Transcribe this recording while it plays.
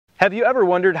Have you ever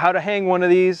wondered how to hang one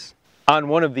of these on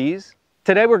one of these?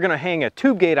 Today we're going to hang a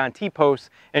tube gate on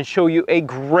T-posts and show you a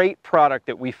great product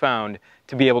that we found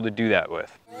to be able to do that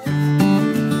with.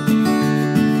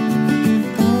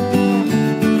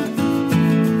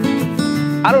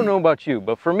 I don't know about you,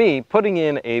 but for me, putting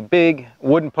in a big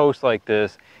wooden post like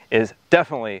this is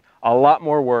definitely a lot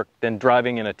more work than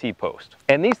driving in a T-post.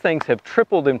 And these things have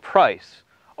tripled in price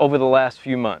over the last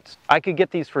few months. I could get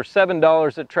these for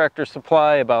 $7 at Tractor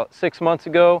Supply about 6 months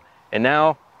ago, and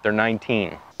now they're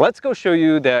 $19. Let's go show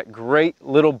you that great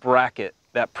little bracket,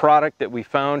 that product that we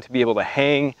found to be able to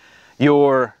hang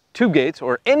your tube gates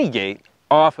or any gate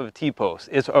off of a T-post.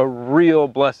 It's a real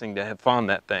blessing to have found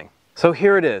that thing. So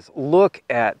here it is. Look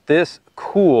at this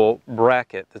cool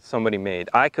bracket that somebody made.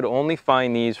 I could only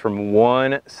find these from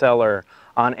one seller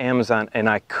on Amazon, and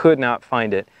I could not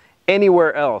find it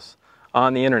anywhere else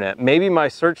on the internet. Maybe my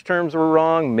search terms were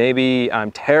wrong. Maybe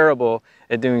I'm terrible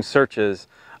at doing searches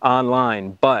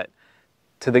online, but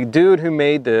to the dude who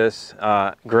made this,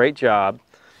 great job.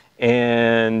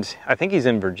 And I think he's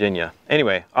in Virginia.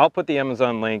 Anyway, I'll put the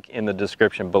Amazon link in the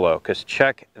description below, because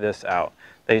check this out.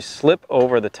 They slip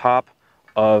over the top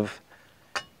of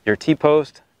your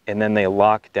T-post and then they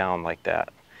lock down like that.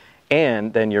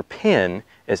 And then your pin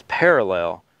is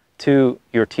parallel to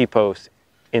your T-post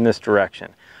in this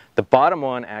direction. The bottom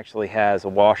one actually has a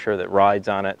washer that rides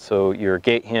on it, so your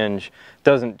gate hinge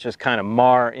doesn't just kind of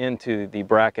mar into the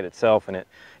bracket itself, and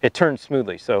it turns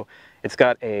smoothly. So it's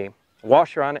got a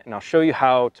washer on it, and I'll show you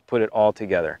how to put it all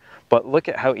together. But look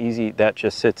at how easy that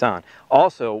just sits on.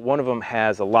 Also, one of them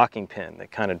has a locking pin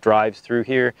that kind of drives through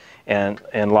here and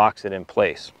locks it in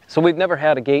place. So we've never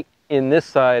had a gate in this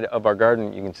side of our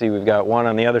garden. You can see we've got one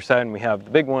on the other side, and we have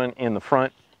the big one in the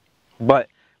front. But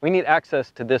we need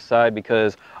access to this side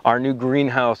because our new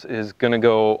greenhouse is going to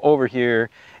go over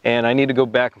here, and I need to go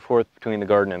back and forth between the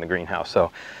garden and the greenhouse.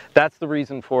 So that's the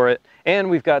reason for it. And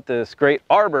we've got this great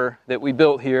arbor that we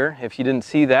built here. If you didn't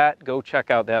see that, go check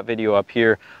out that video up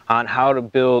here on how to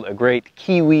build a great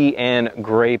kiwi and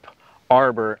grape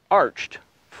arbor arched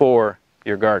for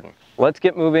your garden. Let's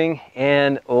get moving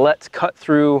and let's cut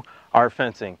through our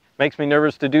fencing. Makes me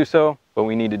nervous to do so, but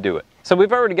we need to do it. So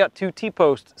we've already got 2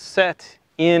 T-posts set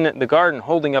in the garden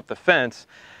holding up the fence.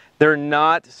 They're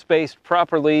not spaced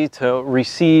properly to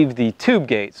receive the tube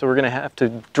gate, so we're going to have to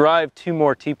drive 2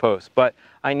 more T-posts. But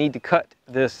I need to cut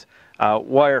this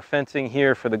wire fencing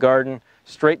here for the garden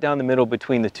straight down the middle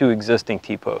between the 2 existing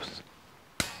T-posts.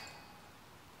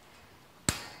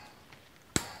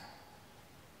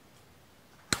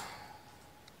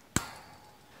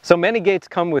 So many gates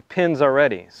come with pins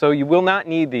already, so you will not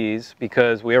need these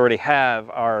because we already have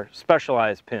our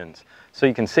specialized pins. So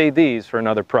you can save these for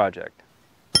another project.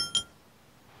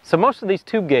 So most of these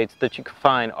tube gates that you can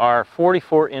find are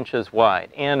 44 inches wide,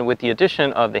 and with the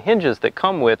addition of the hinges that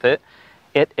come with it,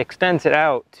 it extends it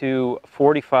out to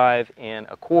 45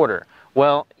 1/4.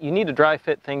 Well, you need to dry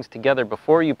fit things together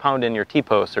before you pound in your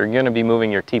T-posts, or you're going to be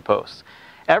moving your T-posts.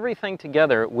 Everything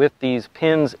together with these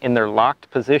pins in their locked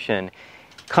position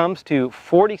comes to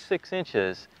 46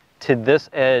 inches to this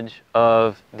edge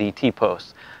of the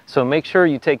T-post. So make sure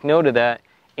you take note of that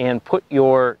and put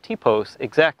your T-posts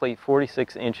exactly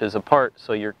 46 inches apart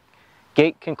so your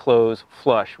gate can close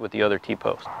flush with the other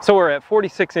T-post. So we're at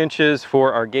 46 inches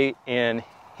for our gate and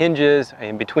hinges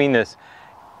in between this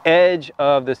edge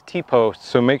of this T-post.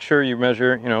 So make sure you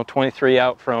measure, 23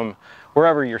 out from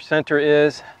wherever your center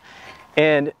is,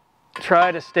 and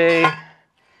try to stay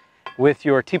with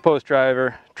your T-post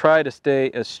driver, try to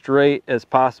stay as straight as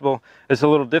possible. It's a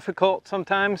little difficult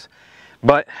sometimes,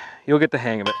 but you'll get the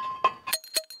hang of it.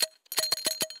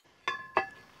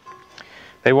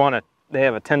 They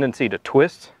have a tendency to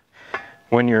twist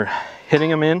when you're hitting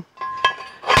them in.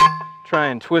 Try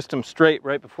and twist them straight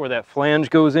right before that flange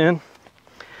goes in,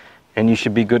 and you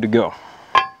should be good to go.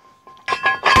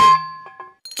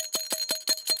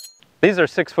 These are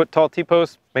 6-foot tall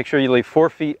T-posts. Make sure you leave 4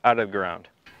 feet out of the ground.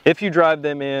 If you drive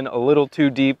them in a little too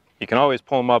deep, you can always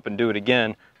pull them up and do it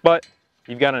again, but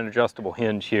you've got an adjustable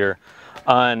hinge here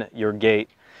on your gate.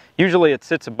 Usually it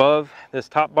sits above this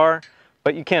top bar,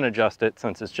 but you can't adjust it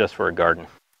since it's just for a garden.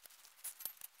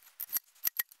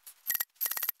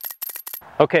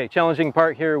 Okay, challenging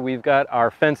part here, we've got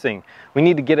our fencing. We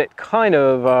need to get it kind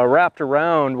of wrapped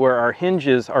around where our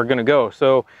hinges are going to go.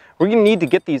 So we're going to need to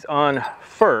get these on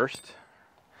first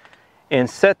and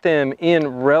set them in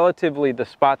relatively the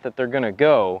spot that they're going to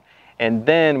go, and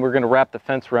then we're going to wrap the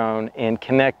fence around and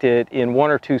connect it in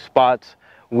 1 or 2 spots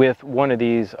with one of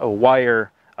these wire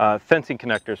fencing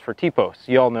connectors for T-posts.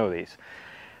 You all know these.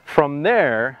 From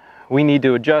there, we need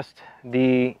to adjust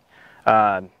the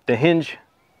hinge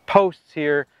posts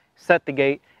here, set the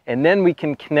gate, and then we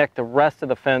can connect the rest of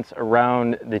the fence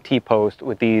around the T-post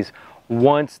with these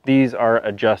once these are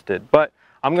adjusted. But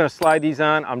I'm going to slide these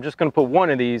on. I'm just going to put one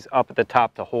of these up at the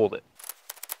top to hold it.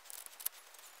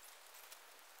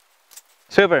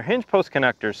 So we have our hinge post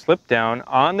connectors slipped down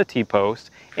on the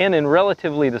T-post and in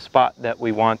relatively the spot that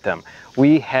we want them.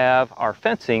 We have our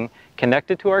fencing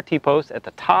connected to our T-post at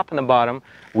the top and the bottom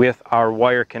with our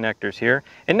wire connectors here.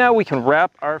 And now we can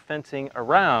wrap our fencing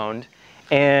around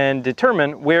and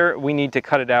determine where we need to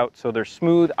cut it out so there's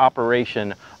smooth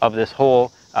operation of this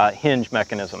whole hinge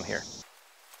mechanism here.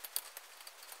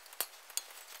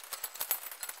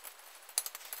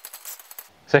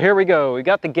 So here we go. We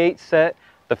got the gate set,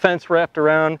 the fence wrapped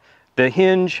around, the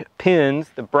hinge pins,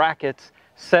 the brackets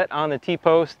set on the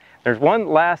T-post. There's one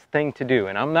last thing to do,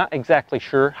 and I'm not exactly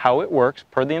sure how it works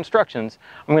per the instructions.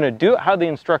 I'm going to do it how the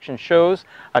instruction shows.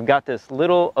 I've got this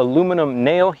little aluminum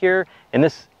nail here, and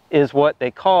this is what they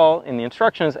call in the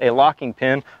instructions a locking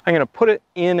pin. I'm going to put it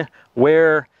in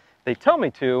where they tell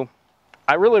me to.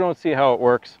 I really don't see how it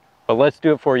works, but let's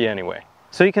do it for you anyway.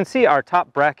 So you can see our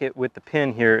top bracket with the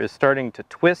pin here is starting to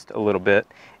twist a little bit.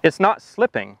 It's not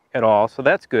slipping at all, so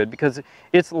that's good because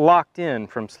it's locked in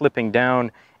from slipping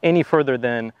down any further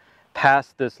than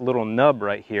past this little nub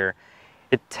right here.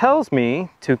 It tells me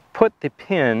to put the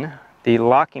pin, the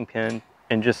locking pin,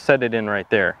 and just set it in right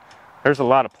there. There's a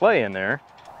lot of play in there,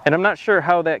 and I'm not sure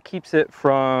how that keeps it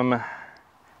from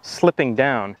slipping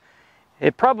down.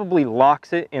 It probably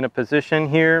locks it in a position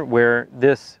here where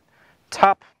this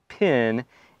top pin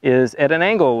is at an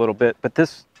angle a little bit, but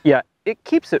this, yeah, it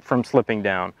keeps it from slipping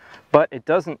down, but it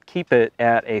doesn't keep it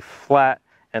at a flat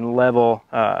and level,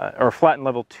 or flat and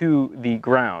level to the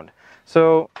ground.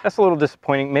 So that's a little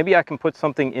disappointing. Maybe I can put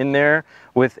something in there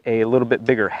with a little bit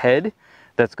bigger head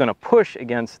that's going to push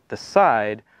against the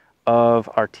side of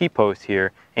our T-post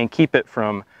here and keep it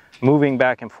from moving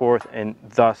back and forth and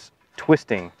thus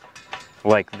twisting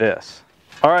like this.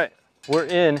 All right, we're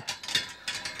in.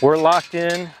 We're locked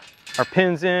in. Our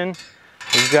pin's in.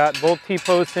 We've got both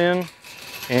T-posts in,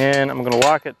 and I'm going to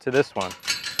lock it to this one.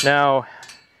 Now,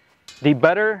 the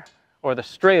better or the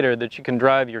straighter that you can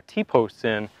drive your T-posts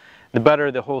in, the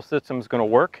better the whole system is going to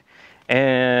work.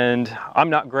 And I'm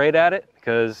not great at it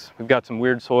because we've got some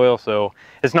weird soil, so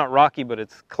it's not rocky, but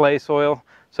it's clay soil,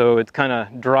 so it's kind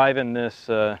of driving this,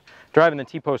 driving the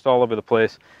T-post all over the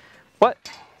place. But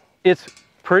it's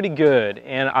pretty good,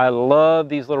 and I love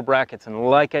these little brackets, and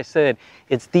like I said,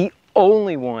 it's the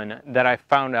only one that I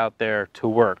found out there to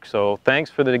work. So thanks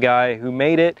for the guy who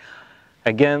made it.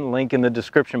 Again, link in the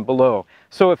description below.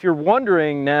 So if you're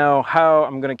wondering now how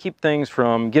I'm going to keep things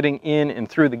from getting in and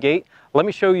through the gate, let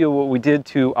me show you what we did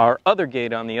to our other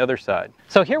gate on the other side.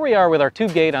 So here we are with our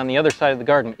tube gate on the other side of the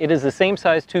garden. It is the same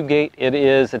size tube gate. It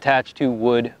is attached to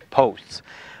wood posts.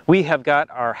 We have got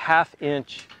our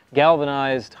 1/2-inch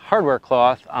galvanized hardware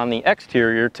cloth on the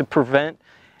exterior to prevent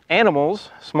animals,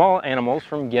 small animals,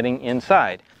 from getting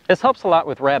inside. This helps a lot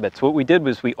with rabbits. What we did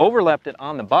was we overlapped it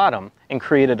on the bottom and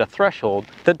created a threshold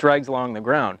that drags along the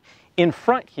ground. In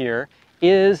front here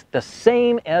is the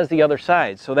same as the other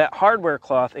side, so that hardware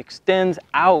cloth extends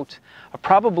out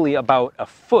probably about a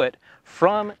foot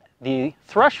from the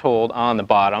threshold on the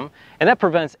bottom, and that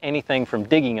prevents anything from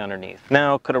digging underneath.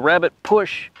 Now, could a rabbit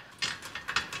push?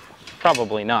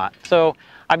 Probably not. So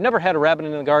I've never had a rabbit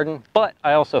in the garden, but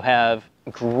I also have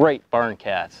great barn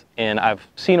cats, and I've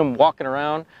seen them walking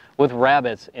around with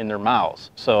rabbits in their mouths.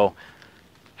 So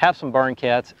have some barn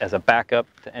cats as a backup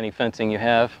to any fencing you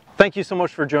have. Thank you so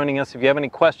much for joining us. If you have any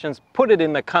questions, put it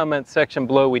in the comments section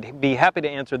below. We'd be happy to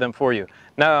answer them for you.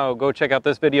 Now go check out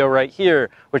this video right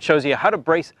here, which shows you how to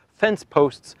brace fence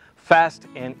posts fast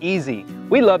and easy.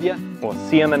 We love you. We'll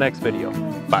see you in the next video.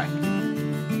 Bye.